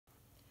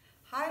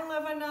Hi,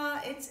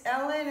 Levana. It's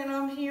Ellen, and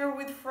I'm here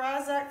with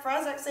Frazak.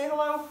 Frazak, say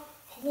hello.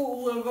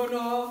 Hello,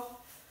 Levana.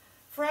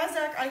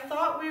 Frazak, I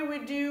thought we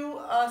would do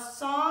a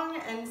song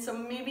and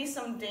maybe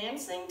some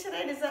dancing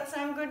today. Does that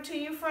sound good to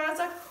you,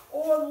 Frazak?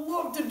 Oh, I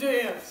love to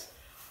dance.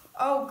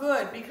 Oh,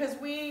 good, because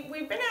we've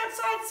been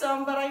outside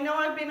some, but I know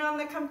I've been on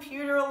the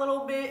computer a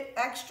little bit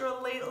extra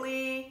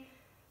lately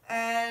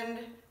and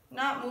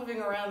not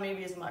moving around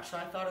maybe as much, so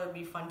I thought it would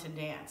be fun to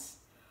dance.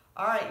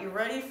 All right, you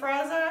ready,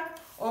 Frazak?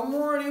 I'm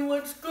ready,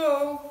 let's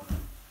go.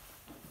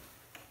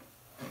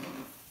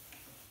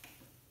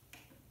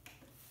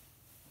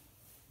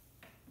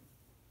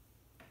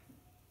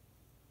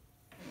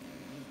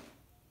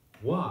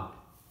 Walk.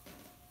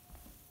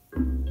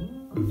 All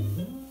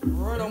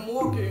right, I'm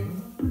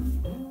walking.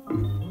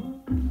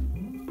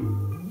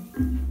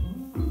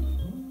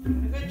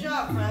 Doing a good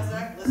job,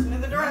 Frazak. Listen to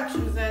the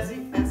directions as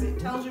it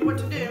tells you what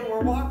to do. We're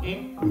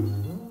walking.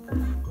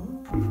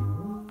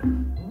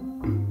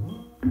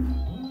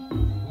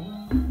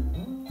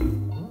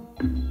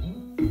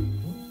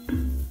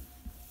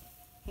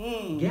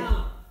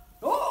 Gallop.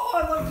 Oh, I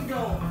like to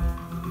go.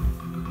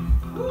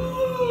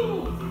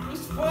 Woo!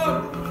 It's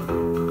fun.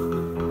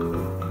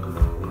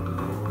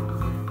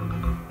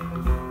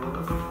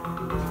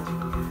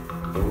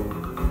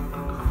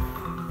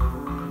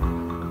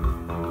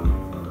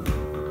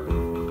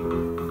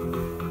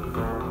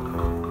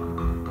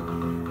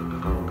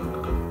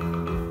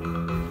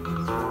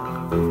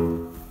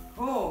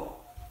 Oh.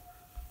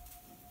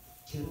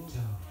 Tiptoe.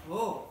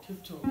 Oh,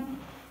 tiptoe.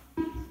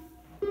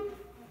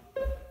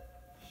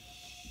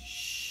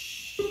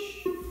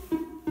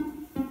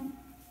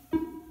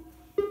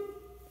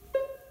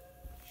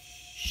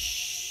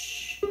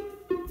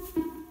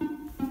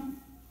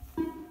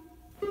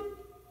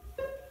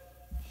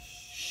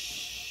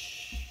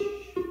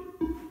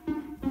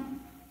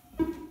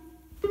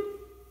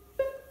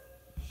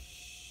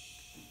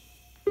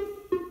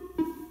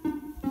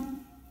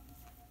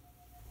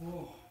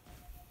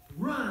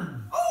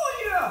 Run. Oh,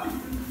 yeah!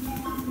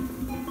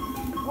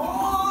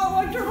 Oh, I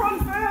like to run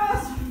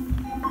fast!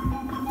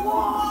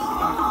 Whoa!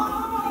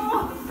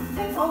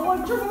 I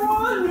like to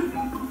run!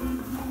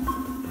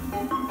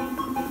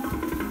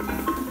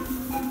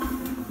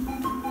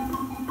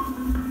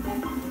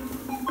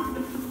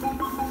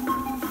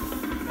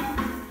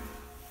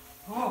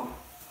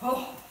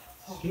 Oh.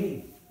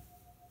 Skate.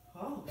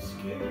 Oh,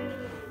 skating.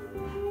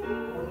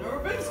 I've never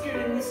been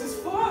skating. This is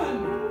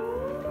fun.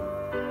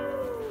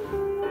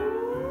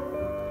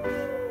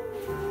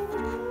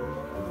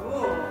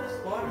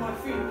 Slide my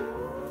feet.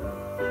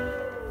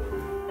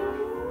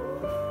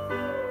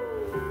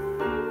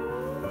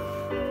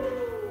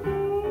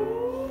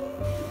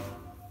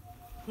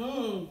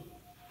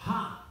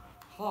 Hop.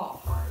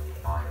 Hop.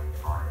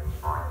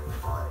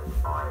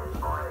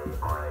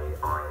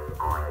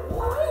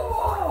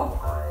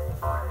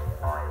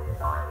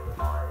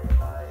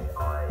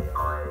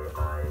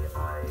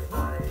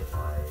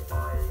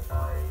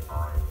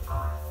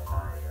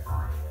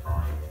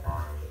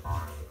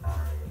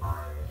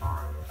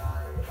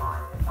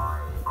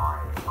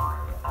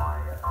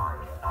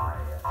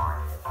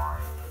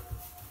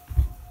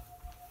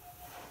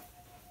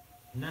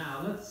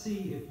 Now let's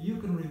see if you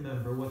can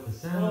remember what the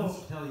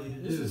sounds tell you to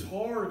do. This is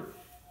hard.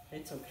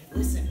 It's okay.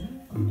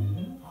 Listen.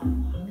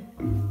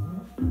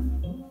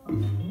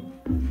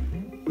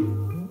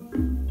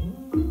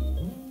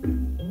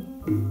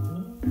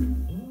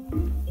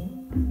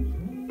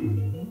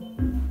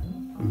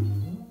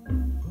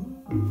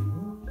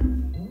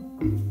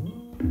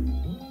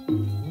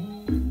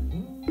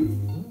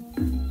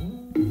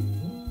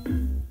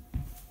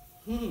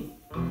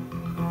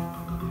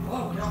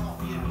 Oh,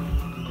 yeah.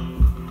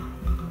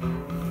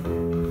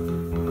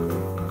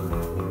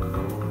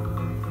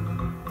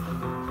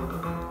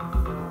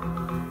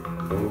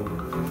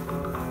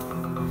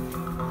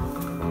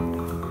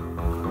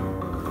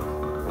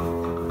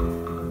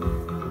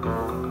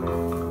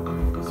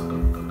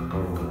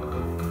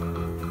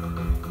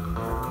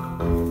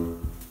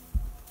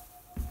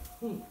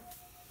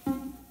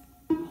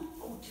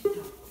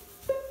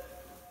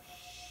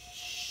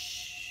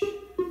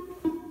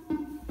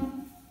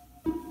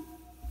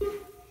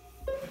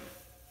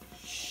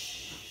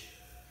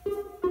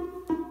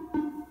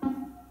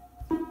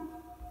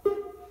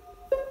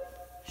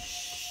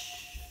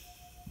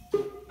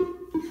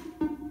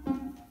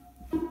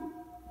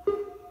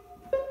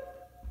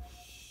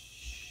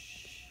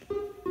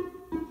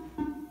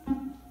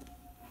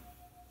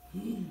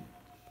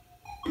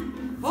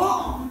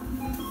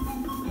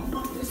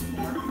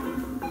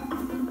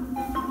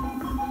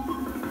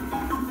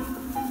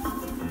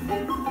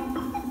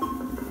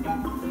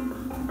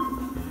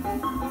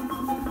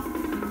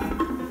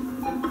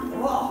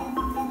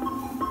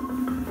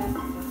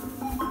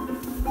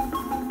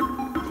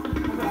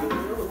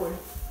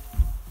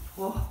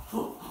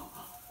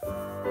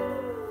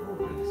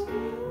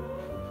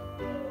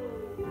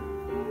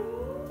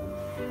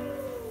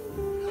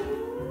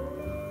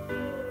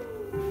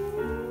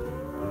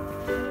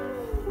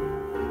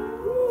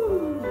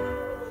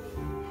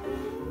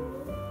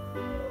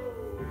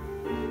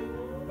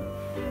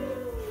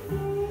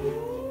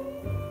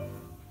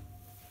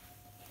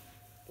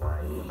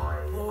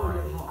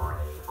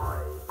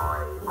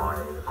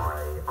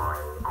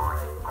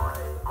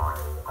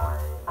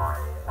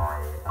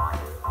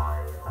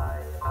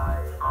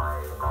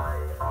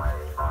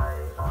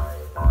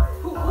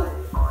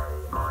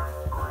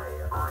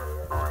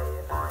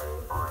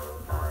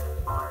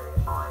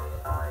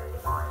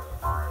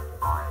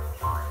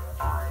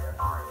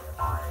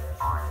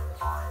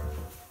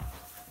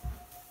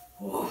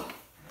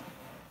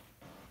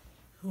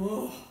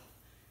 Oh,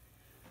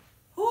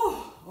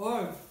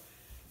 I'm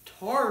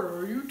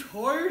tired. Are you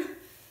tired?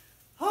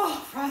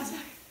 Oh, Frazak,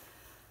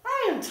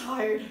 I am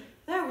tired.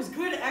 That was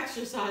good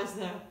exercise,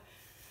 though.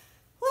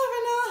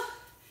 Levina,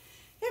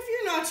 if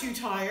you're not too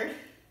tired,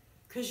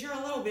 because you're a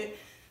little bit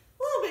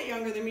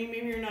younger than me,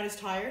 maybe you're not as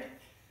tired,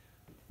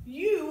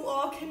 you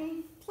all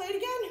can play it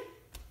again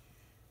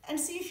and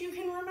see if you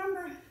can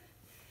remember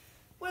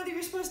whether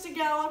you're supposed to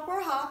gallop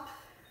or hop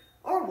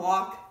or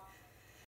walk